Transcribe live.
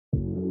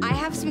I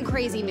have some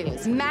crazy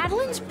news.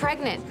 Madeline's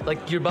pregnant.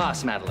 Like your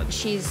boss, Madeline.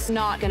 She's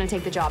not gonna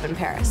take the job in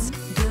Paris.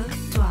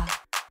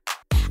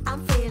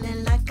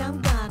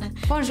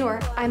 Bonjour,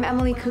 I'm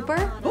Emily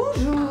Cooper.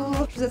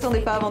 Bonjour. Vous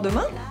attendez pas avant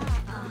demain?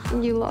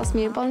 You lost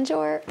me at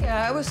bonjour.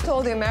 Yeah, I was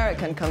told the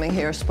American coming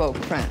here spoke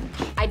French.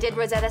 I did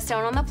Rosetta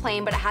Stone on the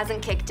plane, but it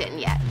hasn't kicked in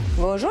yet.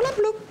 Bonjour la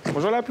plouc.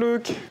 Bonjour la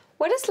plouc.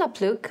 What is la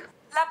plouc?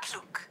 La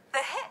plouc. The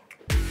heck?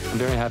 I'm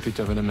very happy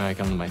to have an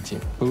American on my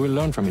team. We will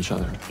learn from each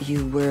other.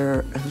 You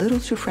were a little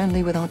too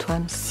friendly with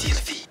Antoine.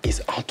 Sylvie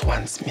is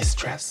Antoine's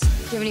mistress. Do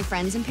you have any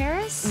friends in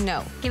Paris?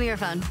 No. Give me your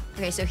phone.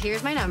 Okay, so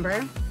here's my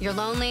number. You're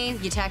lonely,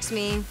 you text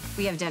me,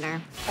 we have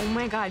dinner. Oh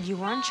my God, you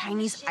were on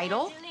Chinese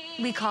Idol?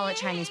 We call it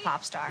Chinese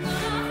Pop Star.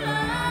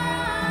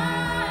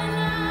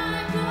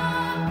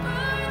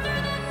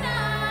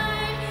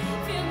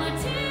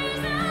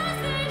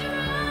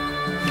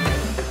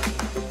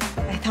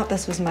 I thought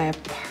this was my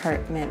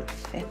apartment,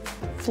 5th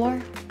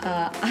floor.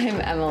 I'm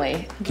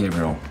Emily.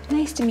 Gabriel.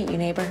 Nice to meet you,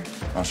 neighbor.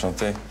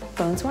 Enchanté.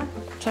 Bonsoir.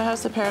 So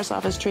how's the Paris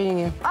office treating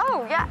you?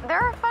 Oh, yeah,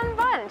 they're a fun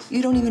bunch.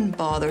 You don't even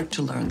bother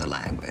to learn the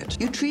language.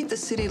 You treat the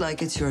city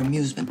like it's your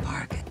amusement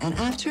park. And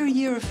after a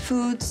year of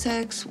food,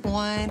 sex,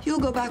 wine, you'll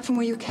go back from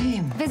where you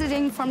came.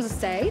 Visiting from the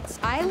States.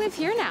 I live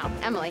here now.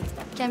 Emily.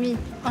 Camille.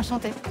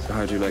 Enchantée. So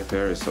how do you like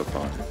Paris so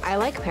far? I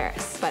like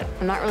Paris, but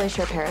I'm not really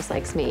sure Paris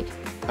likes me.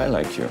 I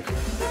like you.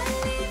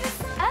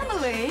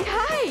 Emily,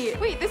 hi.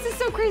 Wait, this is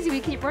so crazy.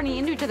 We keep running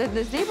into each other in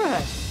this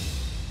neighborhood.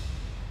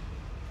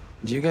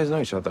 Do you guys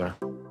know each other?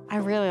 I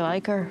really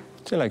like her.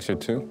 She likes you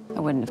too. I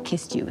wouldn't have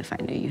kissed you if I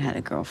knew you had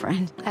a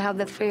girlfriend. I hope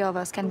the three of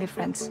us can be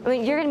friends. I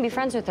mean, you're gonna be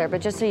friends with her,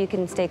 but just so you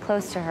can stay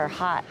close to her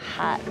hot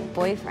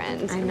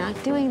boyfriend. I'm not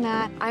doing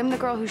that. I'm the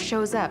girl who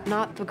shows up,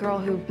 not the girl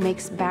who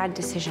makes bad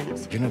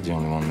decisions. You're not the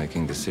only one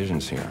making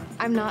decisions here.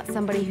 I'm not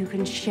somebody who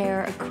can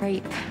share a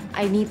crepe.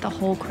 I need the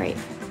whole crepe.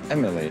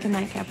 Emily. Good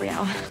night,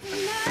 Gabrielle.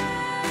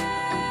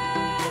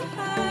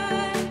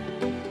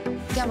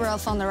 Gabriel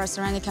found a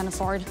restaurant he can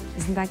afford.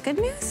 Isn't that good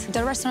news?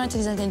 The restaurant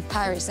isn't in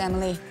Paris,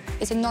 Emily.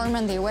 It's in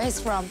Normandy, where he's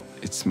from.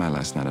 It's my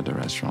last night at the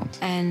restaurant.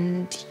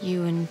 And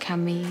you and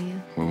Camille?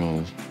 We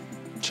will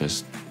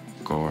just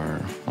go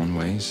our own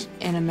ways.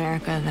 In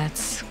America,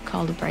 that's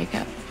called a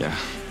breakup. Yeah,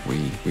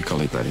 we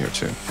call it that here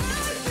too.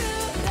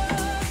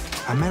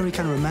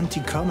 American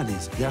romantic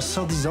comedies, they are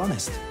so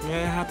dishonest.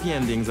 Yeah, happy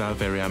endings are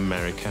very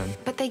American.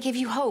 But they give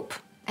you hope,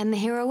 and the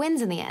hero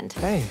wins in the end.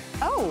 Hey.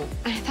 Oh,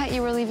 I thought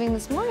you were leaving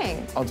this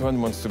morning. Antoine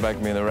wants to back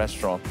me in a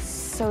restaurant.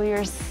 So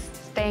you're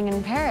staying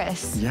in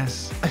Paris?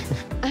 Yes.